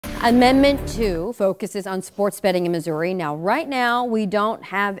Amendment 2 focuses on sports betting in Missouri. Now, right now, we don't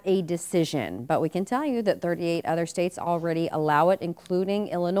have a decision, but we can tell you that 38 other states already allow it, including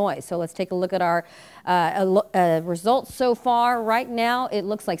Illinois. So let's take a look at our results so far. Right now, it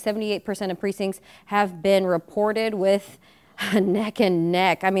looks like 78% of precincts have been reported with neck and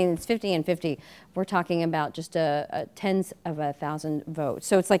neck. I mean, it's 50 and 50. We're talking about just tens of 1,000 votes.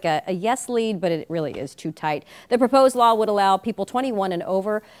 So it's like a yes lead, but it really is too tight. The proposed law would allow people 21 and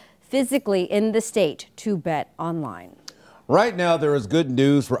over physically in the state to bet online. Right now, there is good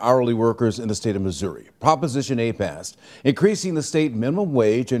news for hourly workers in the state of Missouri. Proposition A passed, increasing the state minimum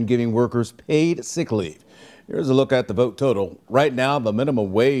wage and giving workers paid sick leave. Here's a look at the vote total. Right now, the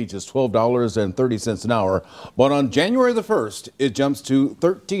minimum wage is $12.30 an hour, but on January the 1st, it jumps to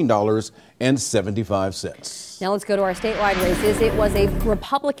 $13.75. Now let's go to our statewide races. It was a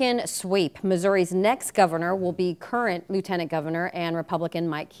Republican sweep. Missouri's next governor will be current Lieutenant Governor and Republican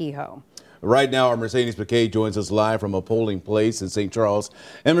Mike Kehoe. Right now, our Mercedes McKay joins us live from a polling place in St. Charles.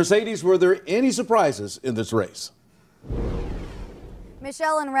 And Mercedes, were there any surprises in this race?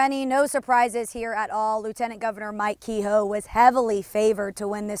 Michelle and Rennie, no surprises here at all. Lieutenant Governor Mike Kehoe was heavily favored to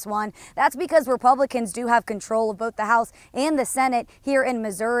win this one. That's because Republicans do have control of both the House and the Senate here in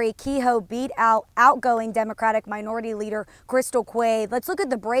Missouri. Kehoe beat out outgoing Democratic Minority Leader Crystal Quade. Let's look at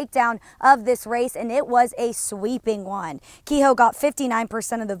the breakdown of this race, and it was a sweeping one. Kehoe got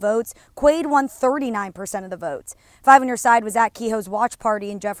 59% of the votes. Quade won 39% of the votes. Five on Your Side was at Kehoe's watch party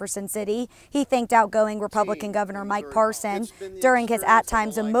in Jefferson City. He thanked outgoing Republican Governor Mike Parson during his at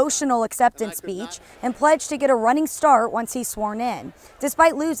times emotional acceptance speech and pledged to get a running start once he's sworn in.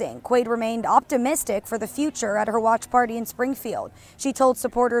 Despite losing, Quade remained optimistic for the future at her watch party in Springfield. She told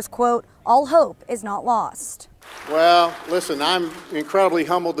supporters, quote, "All hope is not lost." Well, listen, I'm incredibly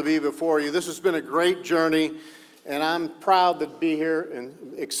humbled to be before you. This has been a great journey, and I'm proud to be here and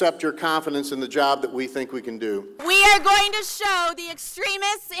accept your confidence in the job that we think we can do. We are going to show the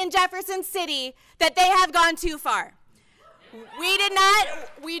extremists in Jefferson City that they have gone too far. We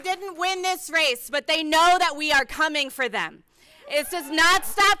didn't win this race, but they know that we are coming for them. It does not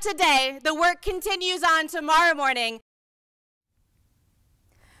stop today. The work continues on tomorrow morning.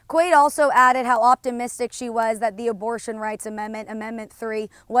 Quade also added how optimistic she was that the abortion rights amendment, Amendment 3,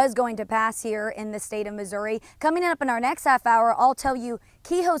 was going to pass here in the state of Missouri. Coming up in our next half hour, I'll tell you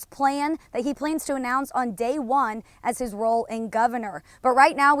Kehoe's plan that he plans to announce on day one as his role in governor. But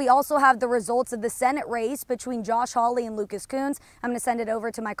right now, we also have the results of the Senate race between Josh Hawley and Lucas Coons. I'm going to send it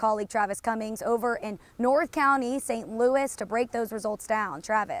over to my colleague Travis Cummings over in North County, St. Louis, to break those results down.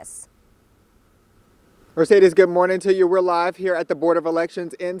 Travis. Mercedes, good morning to you. We're live here at the Board of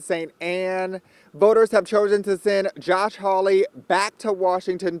Elections in St. Anne. Voters have chosen to send Josh Hawley back to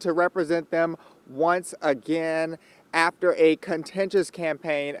Washington to represent them once again after a contentious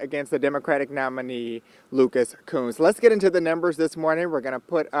campaign against the Democratic nominee, Lucas Coons. Let's get into the numbers this morning. We're going to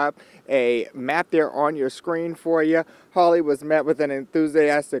put up a map there on your screen for you. Hawley was met with an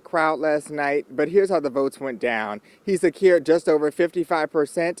enthusiastic crowd last night, but here's how the votes went down. He secured just over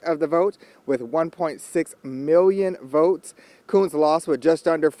 55% of the vote with 1.6 million votes. Coons lost with just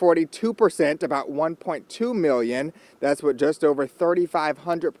under 42%, about 1.2 million. That's with just over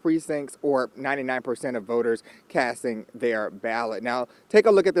 3,500 precincts, or 99% of voters casting their ballot. Now, take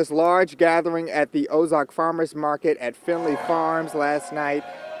a look at this large gathering at the Ozark Farmers Market at Finley Farms last night.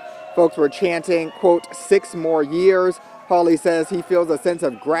 Folks were chanting, quote, 6 more years. Hawley says he feels a sense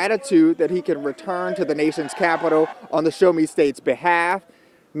of gratitude that he can return to the nation's capital on the Show Me State's behalf.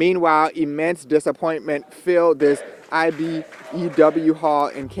 Meanwhile, immense disappointment filled this IBEW hall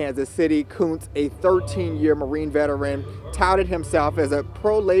in Kansas City. Coons, a 13-year Marine veteran, touted himself as a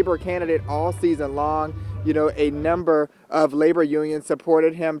pro-labor candidate all season long. You know, a number of labor unions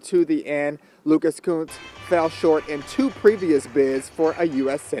supported him to the end. Lucas Coons fell short in 2 previous bids for a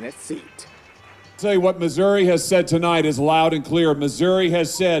U.S. Senate seat. Tell you what Missouri has said tonight is loud and clear. Missouri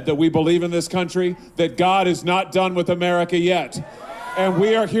has said that we believe in this country, that God is not done with America yet. And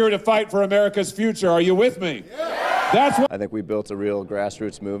we are here to fight for America's future. Are you with me? Yeah. That's what I think we built a real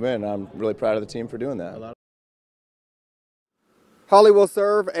grassroots movement, and I'm really proud of the team for doing that. Hawley will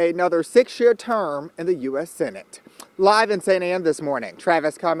serve another 6-year term in the U.S. Senate. Live in St. Anne this morning,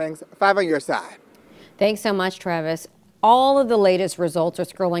 Travis Cummings, 5 on Your Side. Thanks so much, Travis. All of the latest results are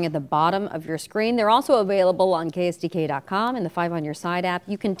scrolling at the bottom of your screen. They're also available on KSDK.com and the 5 on Your Side app.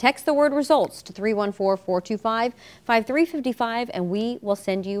 You can text the word results to 314-425-5355 and we will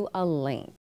send you a link.